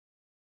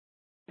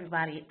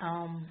Everybody,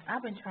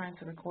 I've been trying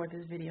to record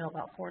this video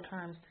about 4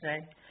 times today,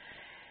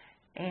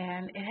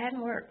 and it hadn't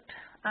worked.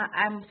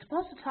 I'm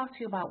supposed to talk to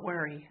you about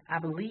worry. I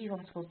believe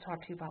I'm supposed to talk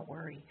to you about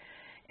worry,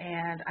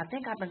 and I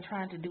think I've been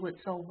trying to do it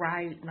so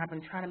right, and I've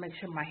been trying to make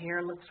sure my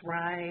hair looks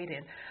right,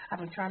 and I've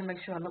been trying to make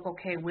sure I look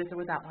okay with or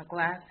without my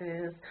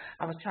glasses.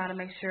 I was trying to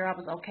make sure I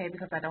was okay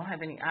because I don't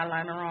have any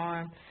eyeliner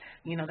on.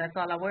 You know, that's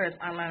all I wear is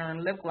eyeliner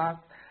and lip gloss.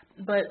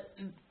 But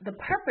the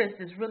purpose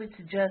is really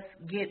to just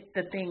get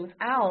the things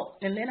out.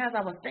 And then as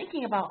I was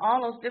thinking about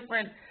all those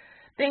different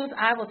things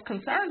I was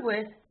concerned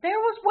with, there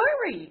was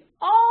worry.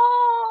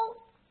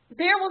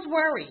 There was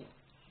worry.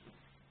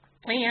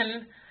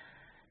 And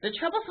the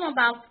troublesome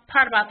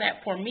part about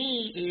that for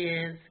me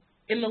is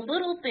in the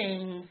little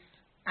things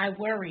I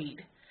worried.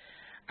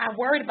 I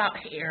worried about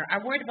hair. I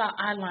worried about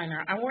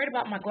eyeliner. I worried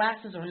about my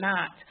glasses or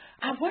not.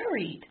 I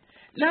worried.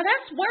 Now,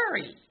 that's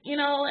worry, and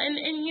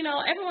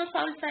everyone's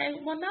probably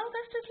saying, well, no,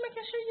 that's just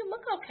making sure you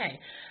look okay.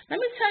 Let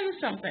me tell you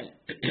something.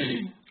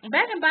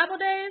 Back in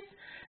Bible days,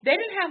 they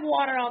didn't have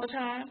water all the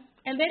time,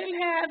 and they didn't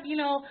have,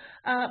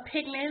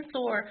 pigments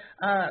or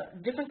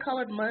different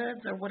colored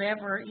muds or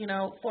whatever,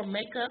 for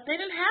makeup. They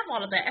didn't have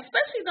all of that,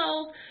 especially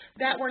those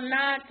that were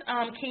not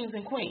kings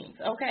and queens,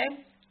 okay?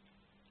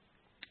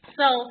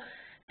 So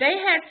they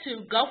had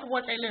to go for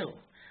what they knew.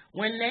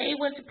 When they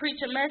went to preach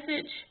a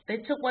message, they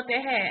took what they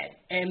had,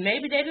 and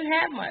maybe they didn't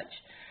have much.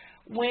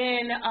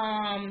 When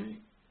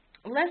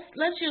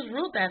let's use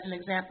Ruth as an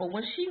example.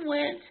 When she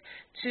went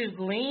to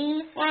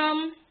glean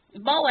from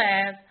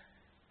Boaz,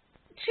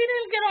 she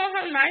didn't get on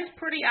her nice,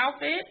 pretty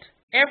outfit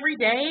every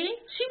day.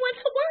 She went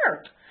to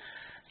work.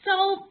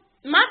 So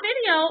my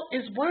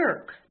video is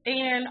work,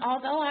 and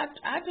although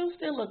I do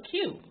still look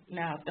cute.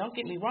 Now, don't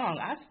get me wrong.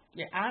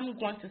 I'm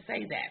going to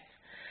say that.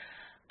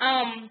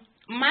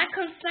 My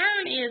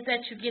concern is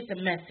that you get the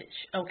message,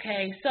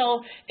 okay?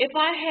 So if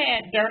I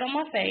had dirt on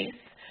my face,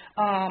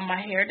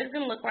 my hair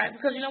doesn't look right,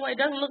 because you know what? It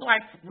doesn't look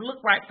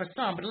right for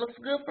some, but it looks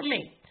good for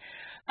me.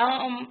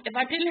 If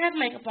I didn't have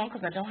makeup on,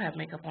 because I don't have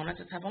makeup on, I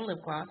just have on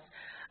lip gloss,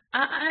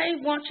 I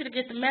want you to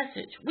get the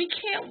message. We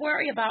can't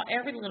worry about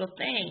every little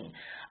thing.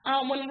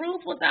 When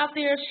Ruth was out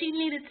there, she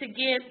needed to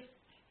get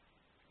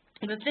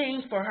the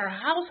things for her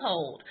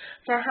household,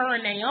 for her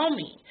and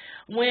Naomi.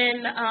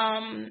 When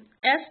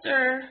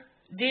Esther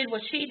did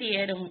what she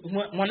did and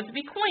wanted to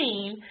be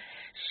queen,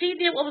 she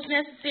did what was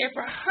necessary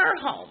for her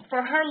home,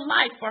 for her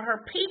life, for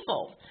her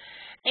people.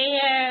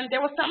 And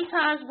there were some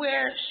times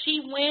where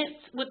she went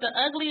with the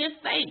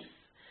ugliest face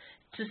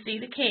to see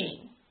the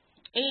king.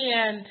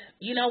 And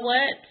you know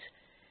what?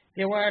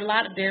 There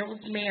was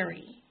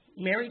Mary.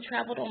 Mary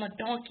traveled on a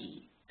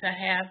donkey to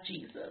have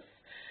Jesus.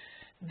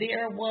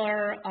 There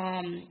were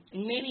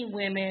many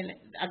women,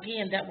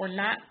 again, that were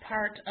not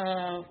part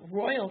of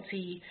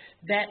royalty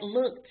that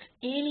looked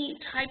any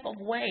type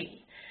of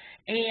way.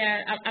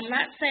 And I'm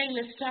not saying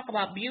this to talk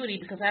about beauty,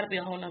 because that'll be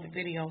a whole nother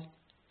video.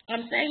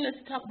 I'm saying this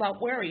to talk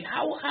about worry.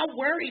 How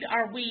worried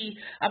are we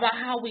about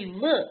how we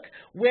look,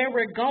 where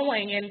we're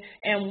going,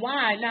 and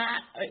why? Now,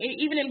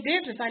 even in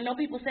business, I know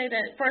people say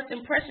that first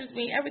impressions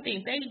mean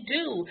everything. They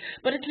do,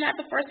 but it's not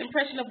the first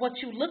impression of what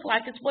you look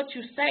like. It's what you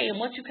say and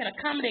what you can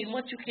accommodate and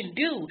what you can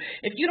do.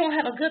 If you don't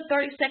have a good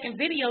 30-second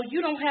video,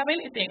 you don't have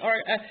anything. Or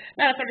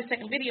not a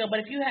 30-second video,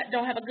 but if you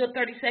don't have a good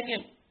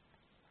 30-second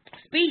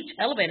speech,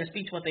 elevator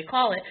speech, what they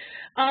call it,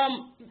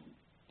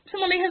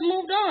 somebody has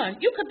moved on.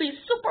 You could be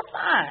super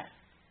fine.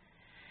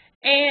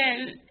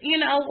 And you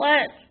know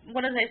what?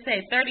 What do they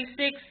say?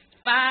 36,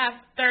 5,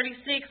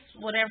 36,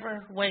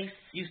 whatever waist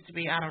used to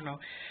be. I don't know.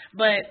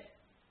 But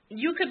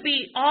you could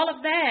be all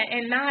of that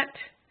and not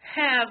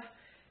have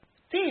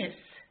this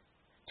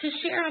to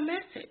share a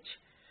message,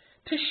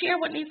 to share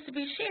what needs to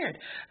be shared.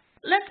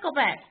 Let's go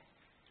back.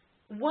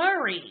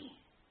 Worry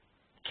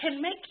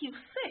can make you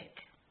sick.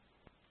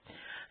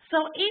 So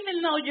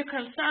even though you're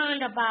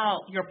concerned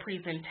about your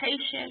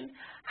presentation,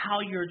 how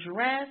you're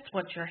dressed,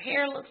 what your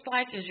hair looks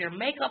like, is your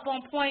makeup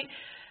on point,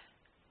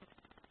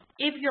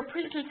 if your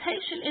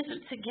presentation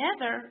isn't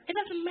together, it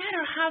doesn't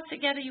matter how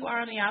together you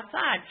are on the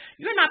outside.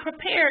 You're not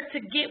prepared to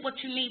get what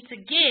you need to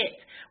get,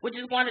 which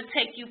is going to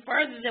take you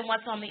further than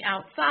what's on the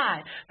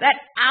outside. That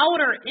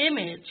outer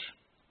image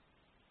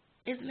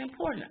isn't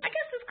important. I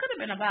guess this could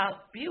have been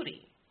about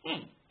beauty.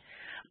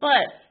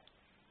 But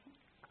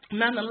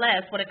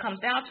nonetheless, what it comes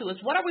down to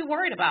is, what are we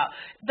worried about?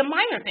 The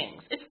minor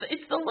things.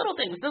 It's the little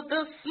things,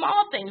 the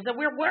small things that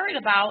we're worried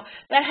about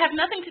that have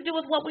nothing to do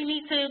with what we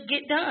need to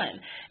get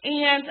done.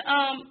 And,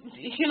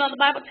 the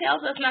Bible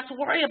tells us not to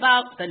worry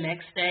about the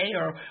next day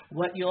or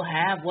what you'll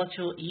have, what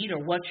you'll eat, or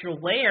what you'll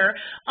wear,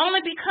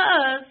 only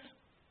because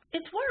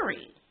it's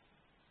worry.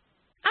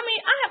 I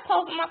mean, I have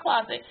clothes in my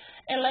closet,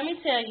 and let me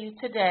tell you,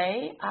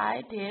 today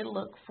I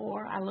looked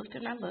for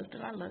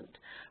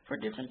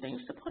different things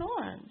to put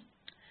on.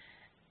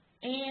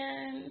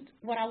 And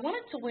what I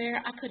wanted to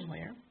wear, I couldn't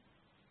wear.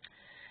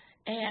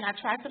 And I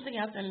tried something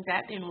else, and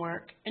that didn't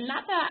work. And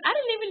not that I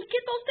didn't even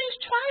get those things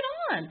tried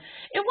on.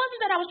 It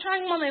wasn't that I was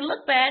trying them on, they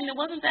looked bad, and it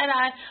wasn't that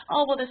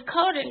this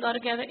color didn't go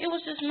together. It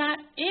was just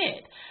not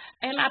it.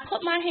 And I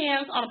put my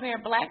hands on a pair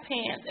of black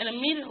pants, and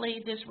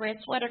immediately this red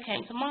sweater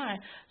came to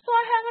mind. So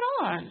I have it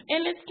on.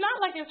 And it's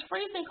not like it's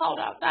freezing cold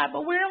outside,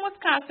 but we're in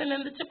Wisconsin,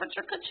 and the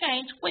temperature could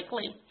change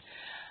quickly.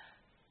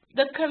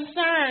 The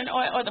concern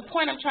or the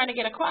point I'm trying to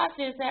get across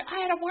is that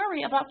I had a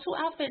worry about two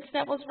outfits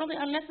that was really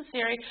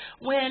unnecessary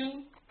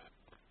when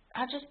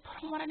I just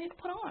put on what I need to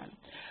put on.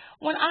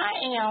 When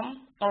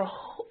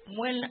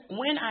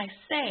when I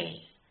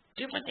say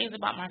different things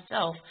about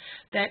myself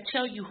that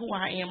tell you who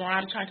I am, or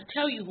I'm trying to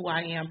tell you who I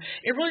am,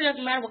 it really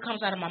doesn't matter what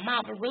comes out of my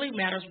mouth. It really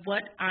matters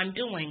what I'm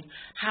doing,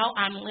 how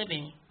I'm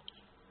living.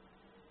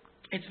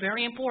 It's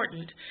very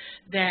important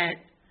that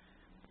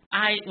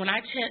when I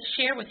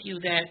share with you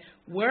that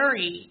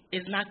worry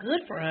is not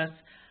good for us,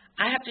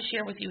 I have to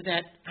share with you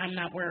that I'm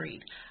not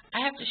worried.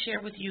 I have to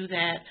share with you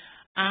that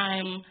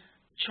I'm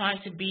trying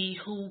to be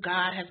who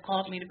God has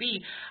called me to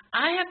be.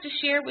 I have to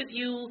share with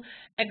you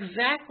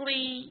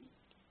exactly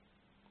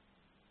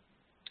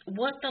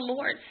what the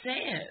Lord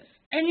says.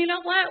 And you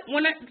know what?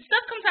 When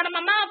stuff comes out of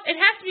my mouth, it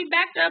has to be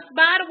backed up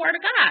by the Word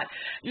of God.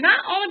 Not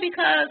only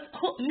because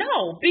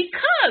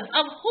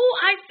of who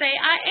I say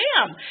I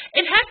am.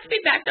 It has to be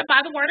backed up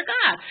by the Word of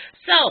God.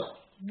 So,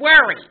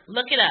 worry,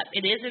 look it up.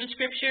 It is in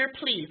Scripture.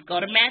 Please go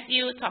to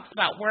Matthew. It talks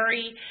about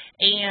worry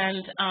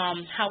and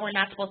how we're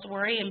not supposed to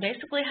worry, and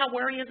basically how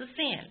worry is a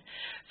sin.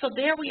 So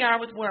there we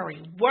are with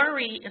worry.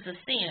 Worry is a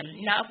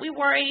sin. Now, if we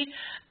worry,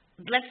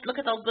 let's look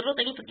at those little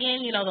things again,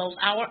 those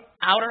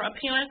outer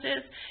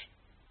appearances.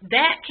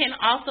 That can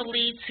also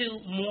lead to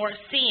more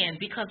sin,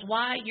 because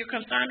why? You're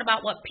concerned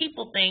about what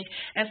people think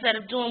instead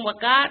of doing what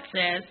God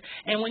says.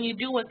 And when you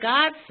do what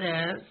God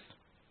says,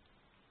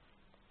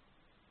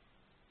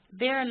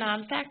 they're a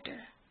non-factor,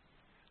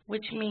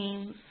 which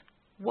means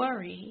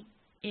worry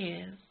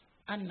is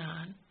a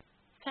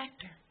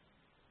non-factor.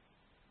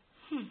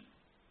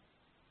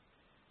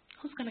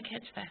 Who's going to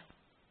catch that?